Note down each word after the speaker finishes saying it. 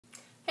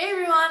Hey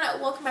everyone,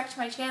 welcome back to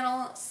my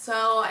channel.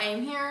 So I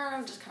am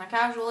here just kind of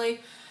casually.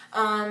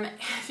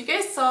 If you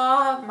guys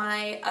saw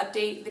my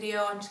update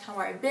video on just kind of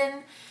where I've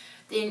been,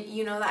 then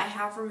you know that I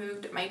have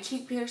removed my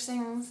cheek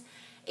piercings,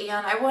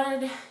 and I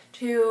wanted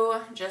to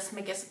just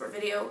make a separate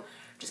video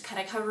just kind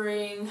of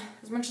covering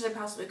as much as I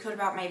possibly could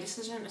about my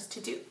decision as to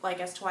why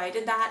I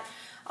did that.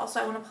 Also,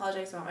 I want to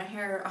apologize about my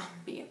hair. I'll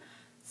be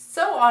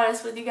so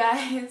honest with you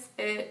guys.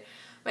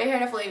 My hair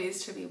definitely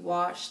needs to be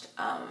washed.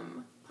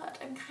 But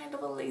I'm kind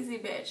of a lazy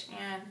bitch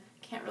and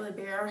can't really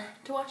bear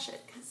to wash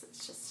it because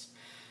it's just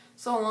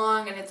so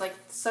long and it's like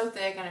so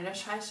thick and it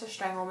just tries to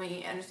strangle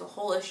me and it's a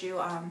whole issue.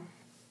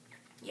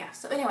 Yeah,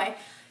 so anyway,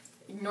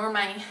 ignore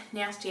my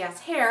nasty ass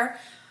hair.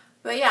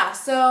 But yeah,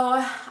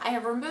 so I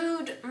have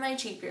removed my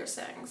cheek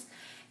piercings,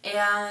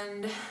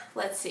 and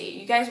let's see,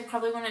 you guys will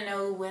probably want to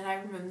know when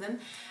I removed them.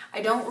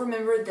 I don't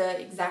remember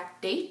the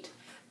exact date,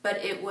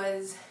 but it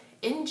was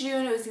in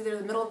June. It was either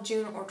the middle of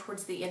June or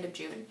towards the end of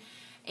June.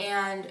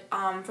 And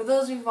for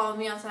those of you who follow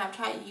me on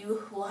Snapchat,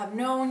 you will have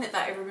known that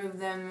I removed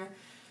them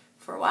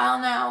for a while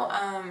now.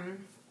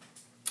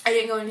 I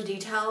didn't go into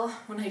detail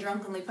when I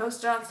drunkenly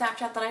posted on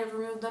Snapchat that I had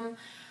removed them.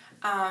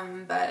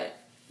 But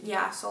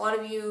yeah, so a lot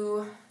of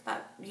you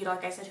that,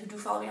 like I said, who do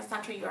follow me on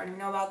Snapchat, you already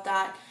know about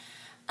that.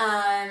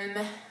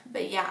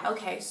 But yeah,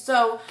 okay,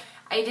 so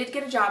I did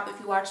get a job. If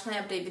you watched my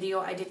update video,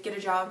 I did get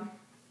a job.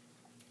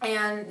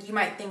 And you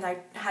might think I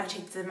had to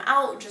take them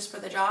out just for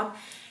the job.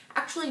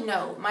 Actually,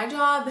 no. My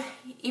job,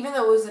 even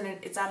though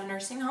it's at a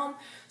nursing home,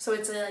 so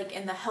it's like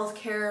in the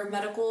healthcare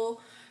medical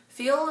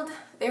field,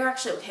 they were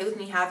actually okay with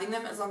me having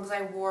them as long as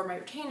I wore my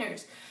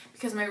retainers,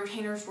 because my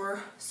retainers were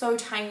so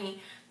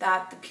tiny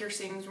that the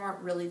piercings weren't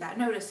really that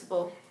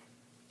noticeable.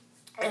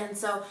 And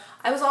so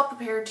I was all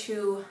prepared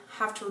to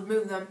have to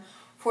remove them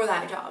for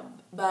that job.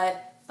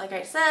 But like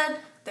I said,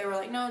 they were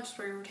like, no, just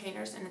wear your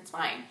retainers and it's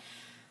fine.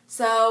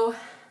 So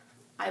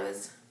I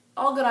was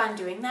all good on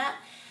doing that.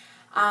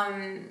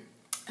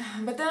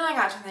 But then I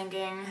got to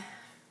thinking,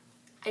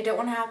 I don't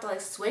want to have to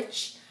like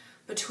switch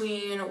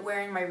between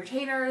wearing my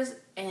retainers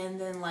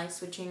and then like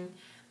switching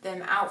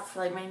them out for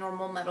like my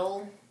normal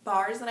metal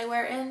bars that I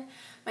wear in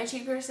my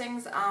cheek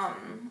piercings,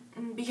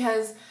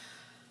 because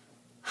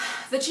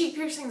the cheek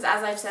piercings,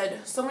 as I've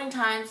said so many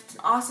times, it's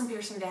an awesome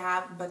piercing to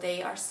have, but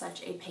they are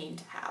such a pain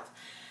to have.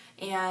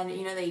 And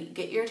they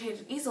get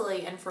irritated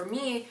easily, and for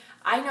me,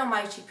 I know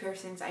my cheek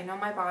piercings, I know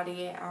my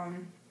body,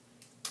 and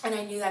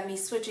I knew that me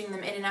switching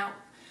them in and out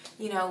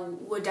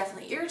would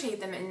definitely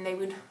irritate them and they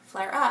would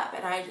flare up,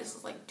 and I just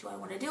was like, do I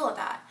want to deal with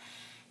that?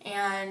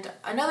 And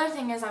another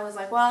thing is, I was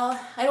like, well,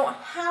 I don't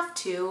have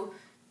to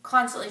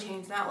constantly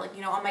change them out. Like,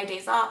 on my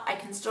days off, I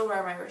can still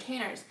wear my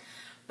retainers.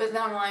 But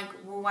then I'm like,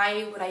 well,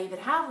 why would I even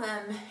have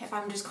them if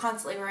I'm just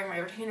constantly wearing my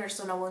retainers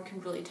so no one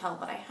can really tell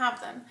that I have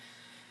them?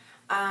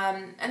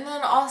 And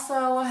then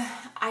also,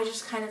 I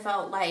just kind of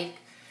felt like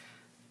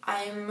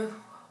I'm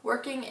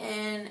working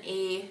in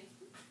a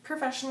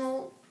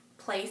professional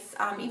place,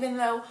 even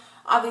though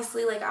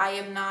obviously like I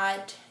am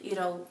not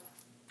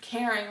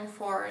caring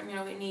for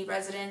any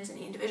residents,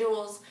 any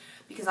individuals,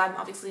 because I'm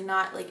obviously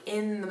not like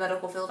in the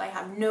medical field. I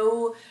have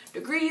no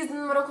degrees in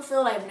the medical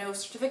field, I have no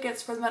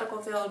certificates for the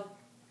medical field.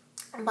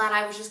 But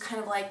I was just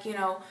kind of like,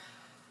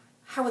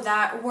 how would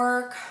that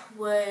work?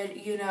 Would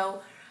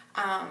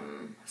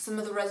some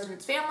of the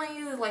residents'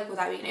 families, like, would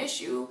that be an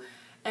issue?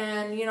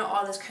 And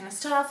all this kind of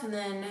stuff. And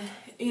then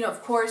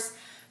of course,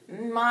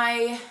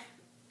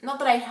 not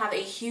that I have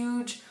a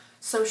huge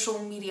social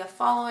media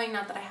following,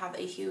 not that I have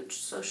a huge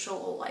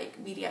social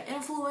media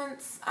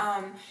influence,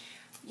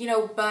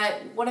 but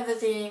one of the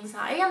things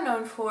I am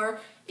known for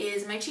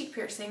is my cheek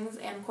piercings,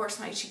 and of course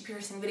my cheek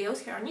piercing videos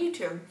here on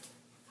YouTube.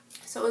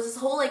 So it was this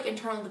whole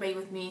internal debate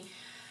with me,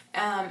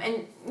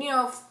 and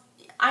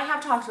I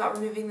have talked about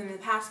removing them in the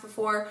past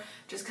before,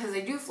 just because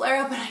they do flare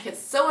up and I get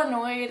so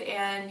annoyed,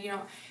 and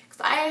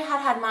because I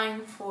had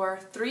mine for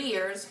 3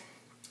 years.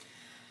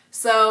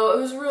 So it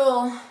was a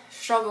real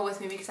struggle with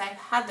me because I've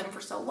had them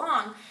for so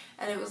long,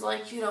 and it was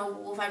like,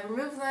 well, if I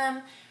remove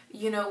them,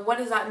 what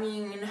does that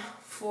mean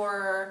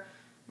for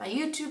my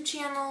YouTube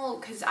channel?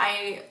 Because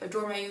I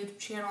adore my YouTube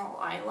channel.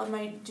 I love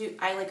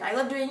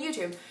doing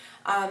YouTube.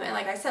 And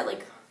like I said,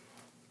 like,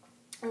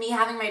 me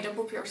having my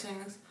dimple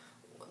piercings,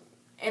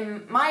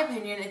 in my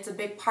opinion, it's a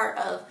big part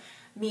of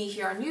me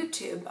here on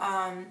YouTube.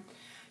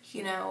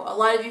 A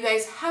lot of you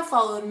guys have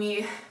followed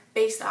me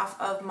based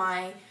off of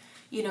my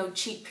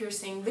cheek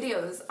piercing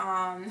videos,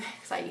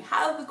 because I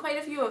have quite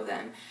a few of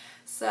them.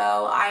 So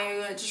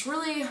I just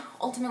really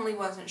ultimately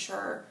wasn't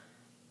sure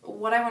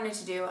what I wanted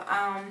to do,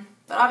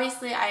 but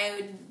obviously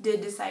I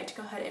did decide to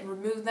go ahead and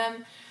remove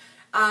them,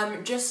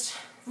 just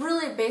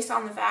really based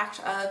on the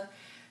fact of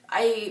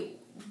I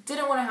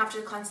didn't want to have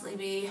to constantly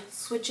be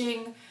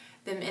switching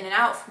them in and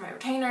out from my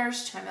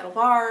retainers to my metal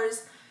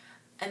bars.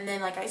 And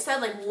then, like I said,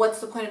 like, what's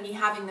the point of me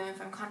having them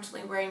if I'm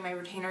constantly wearing my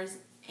retainers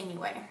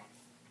anyway?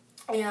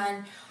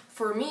 And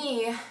for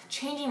me,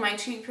 changing my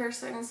cheek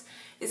piercings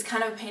is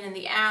kind of a pain in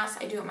the ass.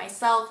 I do it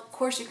myself. Of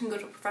course, you can go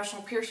to a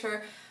professional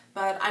piercer,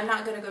 but I'm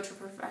not going to go to a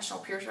professional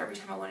piercer every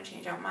time I want to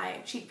change out my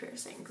cheek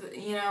piercings,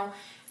 you know.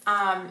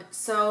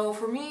 So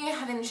for me,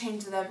 having to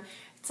change them,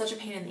 it's such a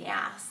pain in the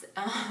ass.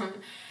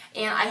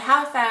 And I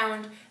have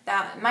found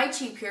that my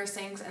cheek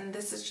piercings, and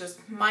this is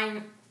just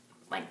mine,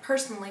 like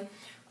personally,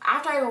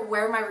 after I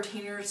wear my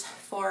retainers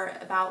for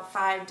about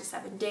 5 to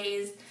 7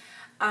 days,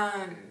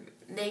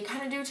 they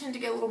kind of do tend to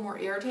get a little more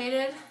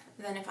irritated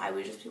than if I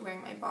would just be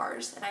wearing my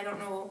bars. And I don't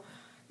know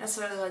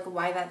necessarily like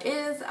why that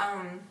is.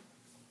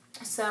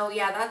 So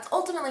yeah, that's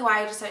ultimately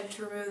why I decided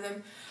to remove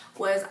them,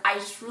 was I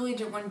just really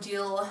didn't want to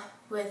deal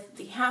with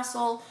the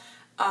hassle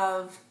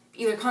of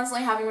either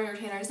constantly having my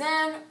retainers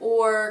in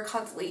or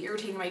constantly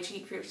irritating my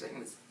cheek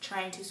piercings,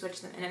 trying to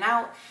switch them in and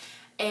out.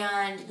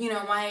 And you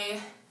know, my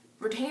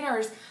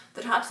retainers,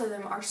 the tops of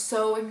them are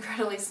so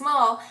incredibly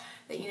small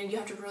that, you know, you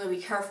have to really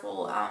be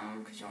careful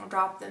because you don't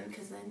drop them,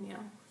 because then, you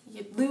know,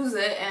 you lose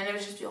it and it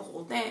would just be a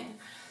whole thing.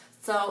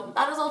 So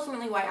that is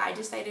ultimately why I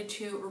decided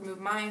to remove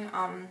mine.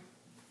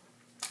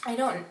 I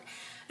don't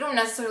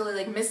necessarily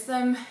like miss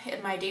them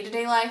in my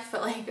day-to-day life,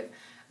 but like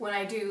when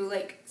I do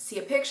like see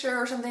a picture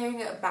or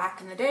something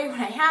back in the day when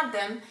I had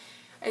them,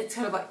 it's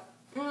kind of like,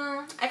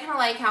 I kind of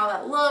like how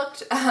that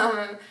looked.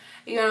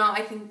 You know,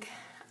 I think,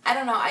 I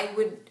don't know, I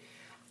would,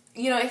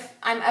 you know, if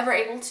I'm ever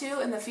able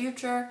to in the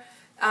future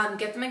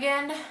get them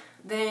again,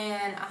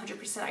 then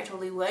 100% I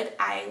totally would.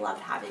 I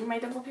loved having my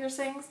dimple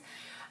piercings.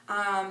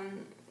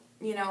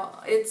 You know,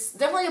 it's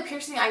definitely a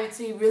piercing I would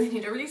say you really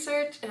need to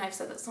research, and I've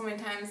said that so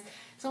many times.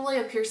 It's definitely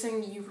a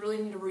piercing you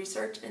really need to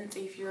research and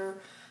see if you're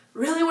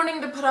really wanting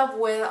to put up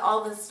with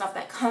all the stuff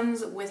that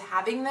comes with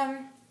having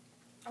them.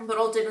 But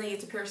ultimately,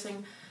 it's a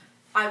piercing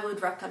I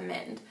would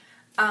recommend.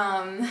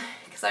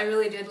 Because I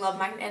really did love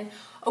mine, and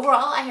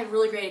overall I had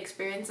really great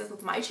experiences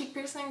with my cheek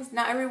piercings.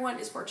 Not everyone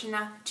is fortunate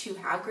enough to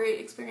have great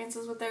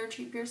experiences with their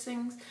cheek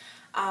piercings,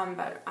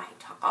 but I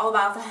talk all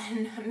about that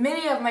in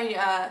many of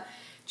my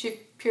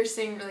cheek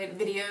piercing related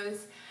videos.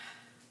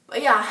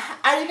 But yeah,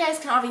 as you guys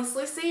can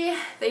obviously see,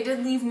 they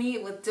did leave me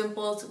with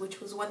dimples,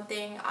 which was one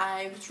thing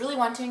I was really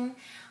wanting.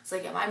 It's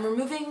like, if I'm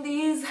removing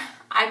these,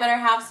 I better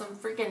have some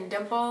freaking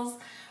dimples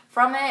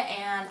from it,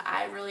 and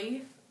I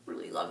really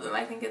love them.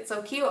 I think it's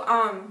so cute.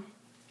 And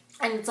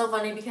it's so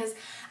funny because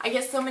I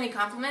get so many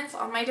compliments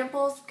on my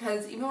dimples,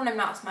 because even when I'm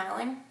not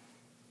smiling,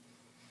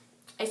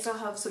 I still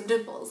have some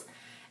dimples.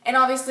 And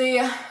obviously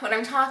when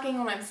I'm talking,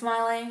 when I'm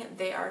smiling,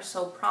 they are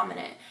so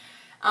prominent.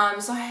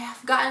 So I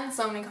have gotten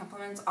so many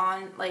compliments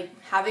on like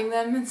having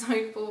them, and so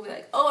many people will be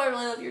like, oh, I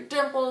really love your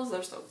dimples,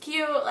 they're so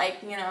cute, like,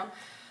 you know,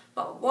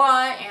 blah blah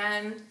blah.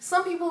 And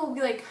some people will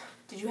be like,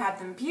 did you have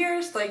them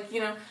pierced? Like,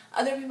 you know,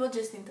 other people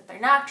just think that they're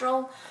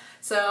natural.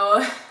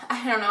 So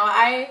I don't know,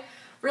 I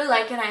really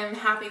like it. I'm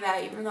happy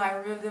that even though I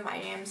removed them, I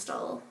am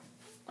still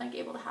like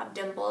able to have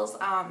dimples.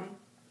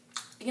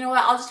 You know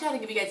what, I'll just kind of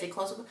give you guys a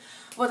close-up of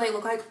what they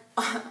look like.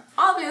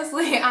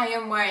 Obviously I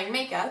am wearing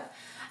makeup.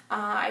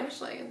 I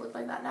wish I looked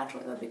like that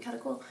naturally, that'd be kind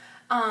of cool.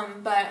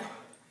 But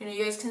you know,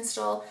 you guys can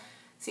still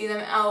see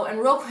them. Oh, and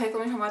real quick,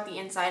 let me talk about the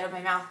inside of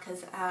my mouth,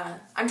 because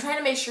I'm trying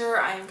to make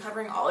sure I'm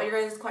covering all your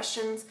guys'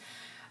 questions.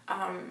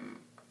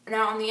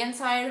 Now on the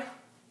inside,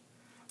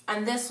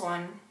 on this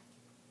one,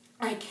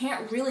 I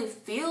can't really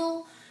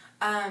feel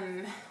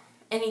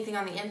anything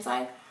on the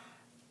inside.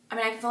 I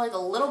mean, I can feel like a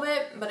little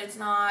bit, but it's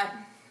not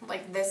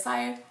like this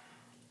side.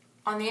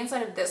 On the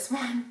inside of this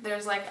one,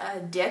 there's like a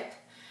dip,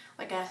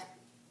 like a,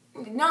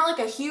 not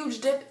like a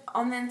huge dip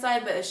on the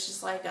inside, but it's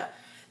just like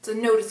it's a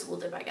noticeable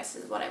dip, I guess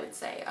is what I would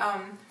say,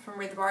 from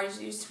where the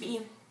bars used to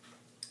be.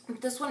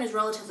 This one is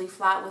relatively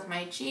flat with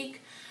my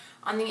cheek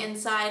on the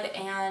inside,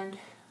 and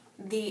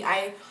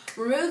I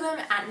removed them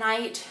at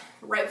night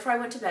right before I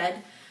went to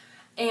bed,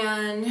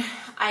 and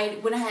I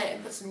went ahead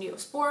and put some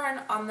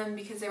Neosporin on them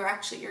because they were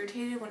actually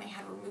irritated when I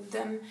had removed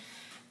them.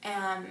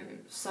 And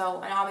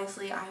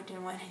obviously I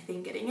didn't want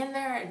anything getting in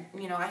there, and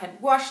you know, I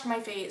had washed my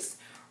face,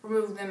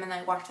 removed them, and then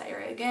I washed that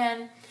area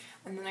again,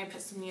 and then I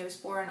put some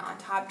Neosporin on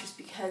top, just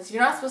because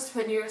you're not supposed to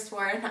put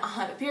Neosporin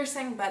on a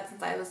piercing, but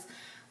since I was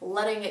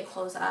letting it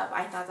close up,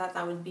 I thought that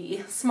that would be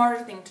a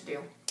smarter thing to do.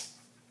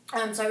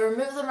 So I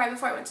removed them right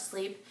before I went to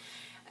sleep,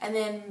 and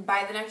then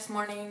by the next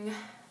morning,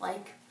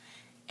 like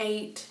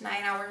 8-9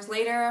 hours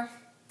later,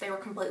 they were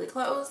completely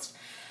closed.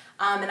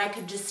 And I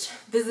could just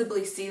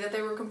visibly see that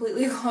they were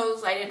completely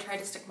closed. I didn't try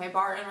to stick my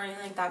bar in or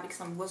anything like that because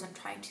I wasn't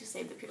trying to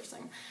save the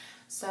piercing.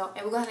 So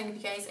I will go ahead and give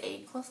you guys a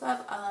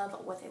close-up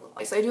of what they look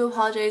like. So I do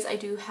apologize, I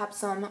do have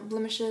some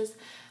blemishes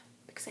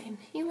because I am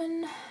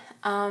human.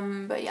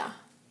 But yeah.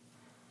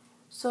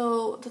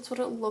 So that's what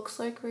it looks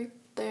like right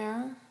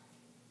there.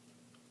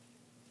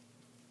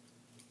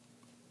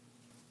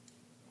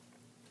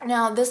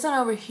 Now this one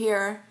over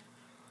here,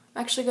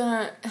 I'm actually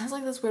gonna, it has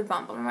like this weird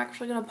bump, but I'm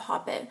actually gonna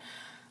pop it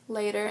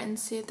later and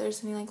see if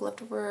there's any like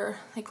leftover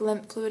like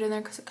lymph fluid in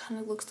there, because it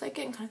kind of looks like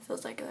it and kind of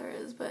feels like there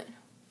is, but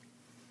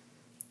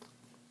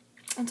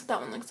that's what that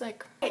one looks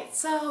like. Okay,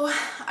 so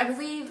I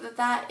believe that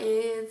that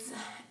is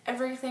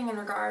everything in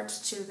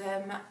regards to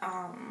them.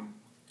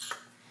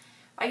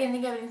 I can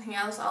think of anything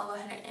else, I'll go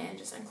ahead and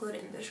just include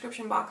it in the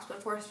description box. But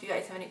of course, if you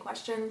guys have any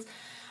questions,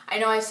 I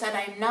know I said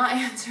I'm not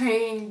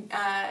answering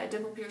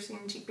dimple piercing,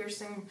 cheek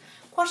piercing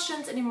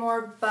questions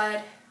anymore,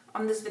 but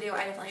on this video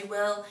I definitely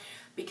will,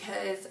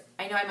 because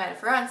I know I might have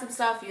forgotten some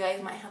stuff. You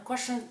guys might have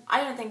questions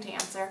I didn't think to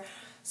answer.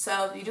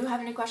 So if you do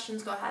have any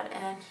questions, go ahead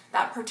and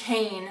that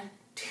pertain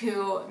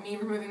to me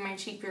removing my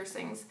cheek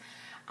piercings,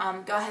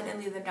 go ahead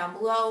and leave them down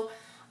below.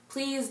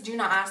 Please do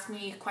not ask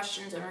me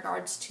questions in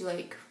regards to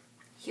like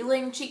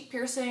healing cheek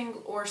piercing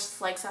or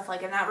like stuff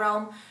like in that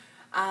realm,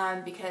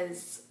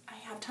 because I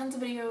have tons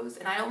of videos,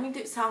 and I don't mean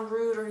to sound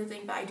rude or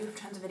anything, but I do have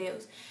tons of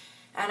videos,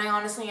 and I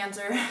honestly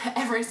answer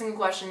every single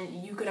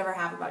question you could ever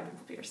have about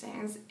dimple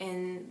piercings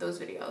in those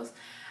videos.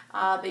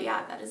 But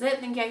yeah, that is it.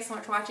 Thank you guys so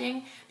much for watching.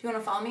 If you want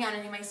to follow me on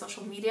any of my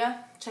social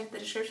media, check the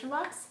description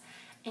box.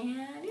 And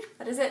yeah,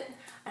 that is it.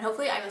 And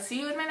hopefully I will see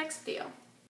you in my next video.